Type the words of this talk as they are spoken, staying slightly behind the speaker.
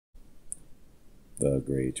The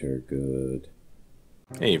greater good.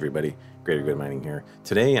 Hey everybody, Greater Good Mining here.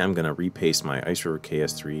 Today I'm going to repaste my Iceriver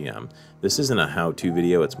KS3M. This isn't a how-to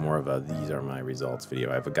video, it's more of a these are my results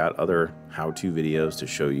video. I've got other how-to videos to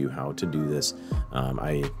show you how to do this.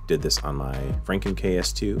 I did this on my Franken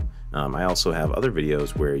KS2. I also have other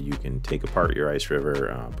videos where you can take apart your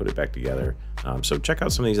Iceriver, put it back together. So check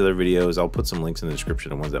out some of these other videos. I'll put some links in the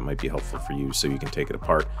description of ones that might be helpful for you so you can take it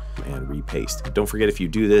apart and repaste. Don't forget, if you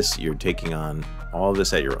do this, you're taking on all of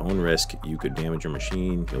this at your own risk. You could damage your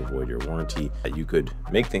machine, you'll void your warranty. You could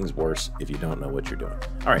make things worse if you don't know what you're doing.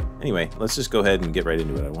 All right, anyway, let's just go ahead and get right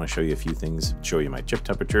into it. I want to show you a few things, show you my chip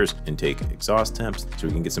temperatures, intake exhaust temps, so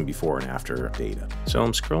we can get some before and after data. So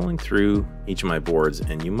I'm scrolling through each of my boards,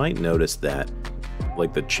 and you might notice that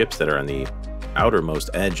like the chips that are on the outermost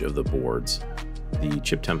edge of the boards, the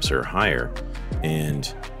chip temps are higher,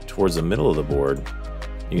 and towards the middle of the board,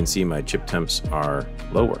 you can see my chip temps are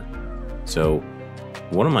lower. So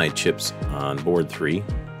one of my chips on board 3,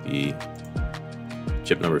 the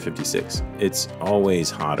chip number 56, it's always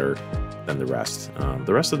hotter than the rest.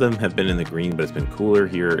 The rest of them have been in the green, but it's been cooler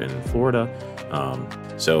here in Florida.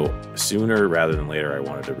 So sooner rather than later, I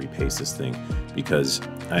wanted to repaste this thing because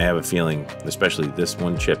I have a feeling, especially this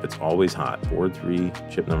one chip, it's always hot. Board 3,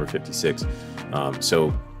 chip number 56.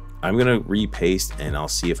 So I'm gonna repaste and I'll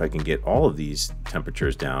see if I can get all of these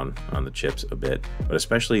temperatures down on the chips a bit, but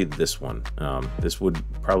especially this one. This would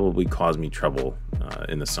probably cause me trouble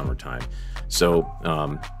in the summertime. So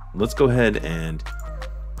let's go ahead and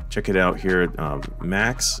check it out here.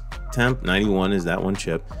 Max temp 91 is that one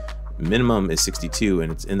chip. Minimum is 62,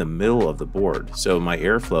 and it's in the middle of the board. So my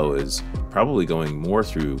airflow is probably going more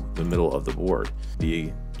through the middle of the board.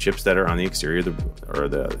 The chips that are on the exterior or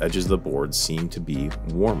the edges of the board seem to be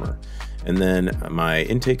warmer. And then my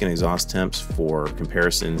intake and exhaust temps for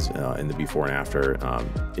comparisons in the before and after,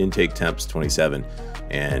 intake temps 27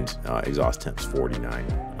 and exhaust temps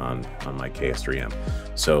 49 on my KS3M.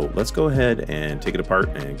 So let's go ahead and take it apart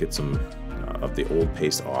and get some of the old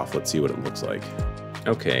paste off. Let's see what it looks like.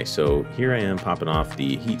 Okay, so here I am popping off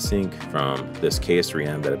the heatsink from this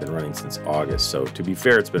KS3M that I've been running since August. So to be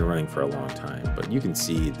fair, it's been running for a long time, but you can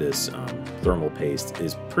see this thermal paste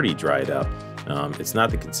is pretty dried up. It's not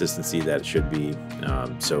the consistency that it should be.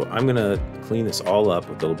 So I'm gonna clean this all up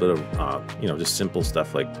with a little bit of, just simple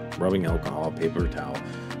stuff like rubbing alcohol, paper towel.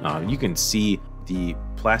 You can see the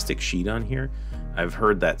plastic sheet on here. I've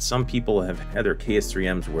heard that some people have had their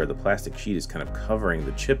KS3Ms where the plastic sheet is kind of covering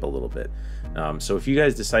the chip a little bit. So if you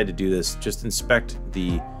guys decide to do this, just inspect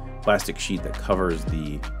the plastic sheet that covers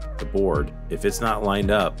the board. If it's not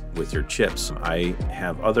lined up with your chips, I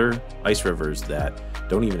have other Icerivers that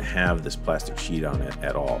don't even have this plastic sheet on it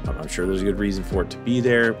at all. I'm sure there's a good reason for it to be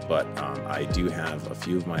there, but I do have a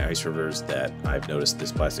few of my Icerivers that I've noticed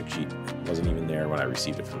this plastic sheet wasn't even there when I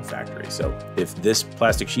received it from the factory. So if this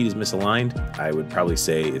plastic sheet is misaligned, I would probably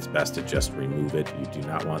say it's best to just remove it. You do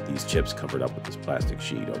not want these chips covered up with this plastic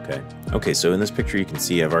sheet, okay? Okay, so in this picture you can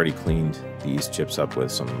see I've already cleaned these chips up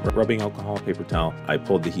with some rubbing alcohol, paper towel. I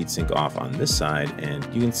pulled the heatsink off on this side, and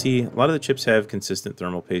you can see a lot of the chips have consistent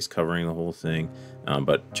thermal paste covering the whole thing.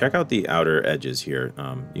 But check out the outer edges here.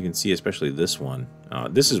 You can see especially this one.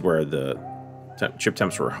 This is where the chip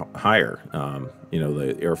temps were higher.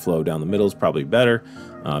 The airflow down the middle is probably better.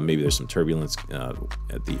 Maybe there's some turbulence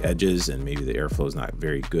at the edges, and maybe the airflow is not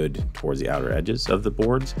very good towards the outer edges of the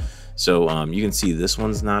boards. So you can see this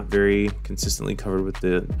one's not very consistently covered with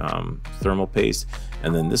the thermal paste,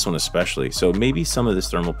 and then this one especially. So maybe some of this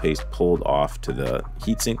thermal paste pulled off to the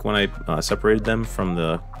heatsink when I separated them from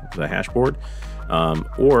the hash board,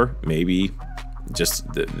 or maybe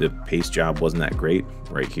just the paste job wasn't that great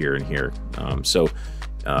right here and here.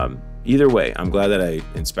 Either way, I'm glad that I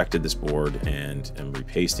inspected this board and am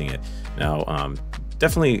repasting it. Now,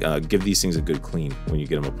 definitely give these things a good clean when you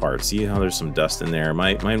get them apart. See how there's some dust in there. My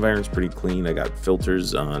environment's pretty clean. I got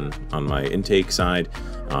filters on my intake side,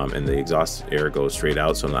 and the exhaust air goes straight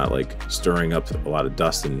out, so I'm not like stirring up a lot of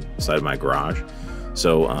dust inside my garage.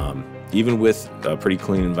 So even with a pretty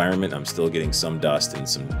clean environment, I'm still getting some dust and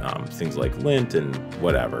some things like lint and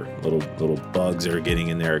whatever. Little bugs are getting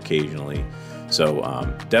in there occasionally. So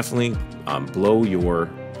definitely blow your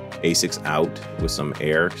ASICs out with some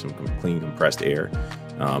air, some clean compressed air.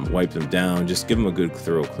 Wipe them down, just give them a good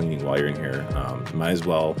thorough cleaning while you're in here. Might as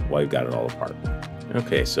well while you've got it all apart.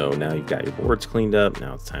 Okay, so now you've got your boards cleaned up.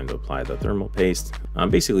 Now it's time to apply the thermal paste.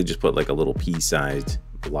 Basically just put like a little pea-sized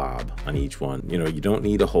blob on each one. You don't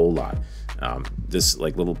need a whole lot. This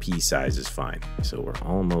like little pea size is fine. So we're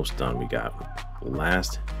almost done. We got the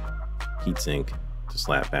last heatsink to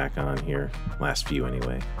slap back on here. Last few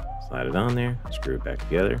anyway. Slide it on there, screw it back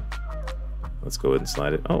together. let's go ahead and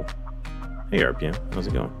slide it. Oh, hey RPM, how's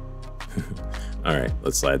it going? All right,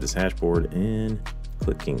 let's slide this hash board in,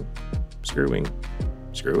 clicking, screwing.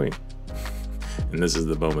 And this is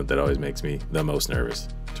the moment that always makes me the most nervous.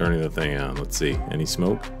 Turning the thing on, let's see, any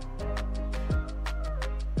smoke?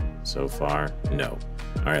 So far, no.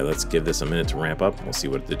 All right, let's give this a minute to ramp up. We'll see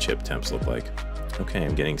what the chip temps look like. Okay,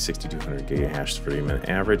 I'm getting 6,200 gigahash per 3-minute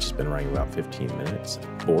average. It's been running about 15 minutes.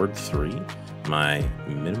 Board 3, my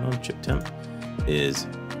minimum chip temp is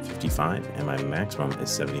 55 and my maximum is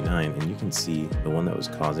 79, and you can see the one that was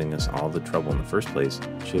causing us all the trouble in the first place,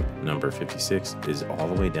 chip number 56, is all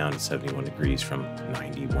the way down to 71 degrees from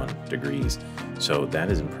 91 degrees. So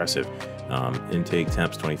that is impressive. Intake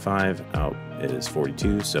temps 25, out is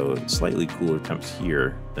 42, so slightly cooler temps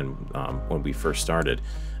here than when we first started.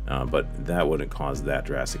 But that wouldn't cause that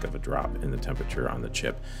drastic of a drop in the temperature on the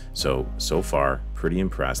chip. So far, pretty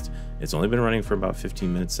impressed. It's only been running for about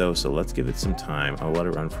 15 minutes though, so let's give it some time. I'll let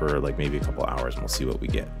it run for like maybe a couple hours and we'll see what we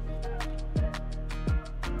get.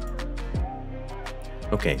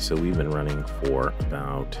 Okay, so we've been running for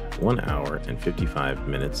about 1 hour and 55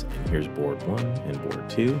 minutes, and here's board 1 and board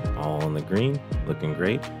 2, all in the green, looking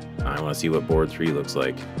great. I want to see what board 3 looks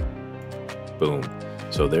like. Boom.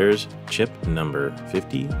 So there's chip number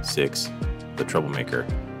 56, the troublemaker,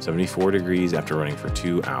 74 degrees after running for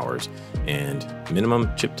 2 hours, and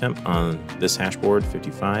minimum chip temp on this hash board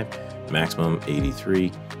 55, maximum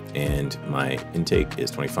 83, and my intake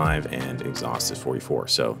is 25 and exhaust is 44.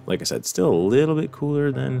 So like I said, still a little bit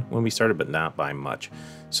cooler than when we started, but not by much.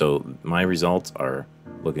 So my results are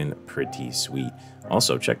looking pretty sweet.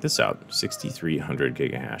 Also, check this out, 6,300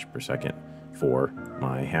 gigahash per second for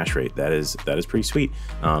my hash rate. That is pretty sweet.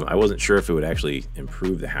 I wasn't sure if it would actually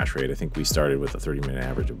improve the hash rate. I think we started with a 30-minute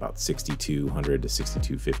average of about 6,200 to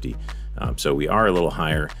 6,250. So we are a little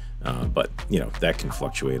higher, but you know, that can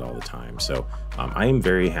fluctuate all the time. So I am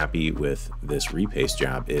very happy with this repaste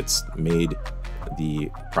job. It's made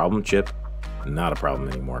the problem chip not a problem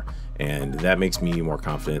anymore, and that makes me more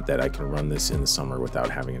confident that I can run this in the summer without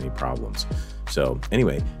having any problems. So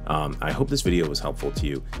anyway, I hope this video was helpful to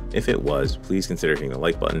you. If it was, please consider hitting the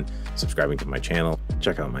like button, subscribing to my channel,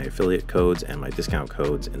 check out my affiliate codes and my discount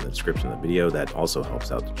codes in the description of the video. That also helps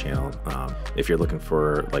out the channel. If you're looking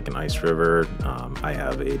for like an Iceriver, I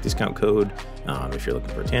have a discount code. If you're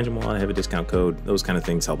looking for a Tangem, I have a discount code. Those kind of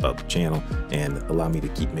things help out the channel and allow me to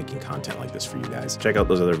keep making content like this for you guys. Check out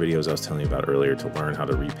those other videos I was telling you about earlier to learn how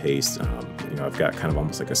to repaste. You know, I've got kind of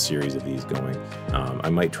almost like a series of these going. I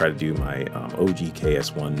might try to do my OG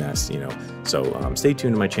KS1 nest, you know, so stay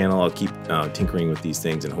tuned to my channel. I'll keep tinkering with these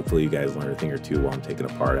things, and hopefully you guys learn a thing or two while I'm taking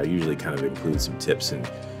apart. I usually kind of include some tips and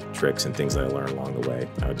tricks and things that I learn along the way.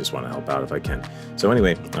 I just want to help out if I can. So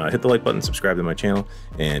anyway, hit the like button, subscribe to my channel,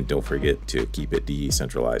 and don't forget to keep it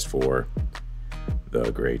decentralized for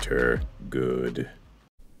the greater good.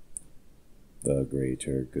 The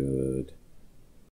greater good.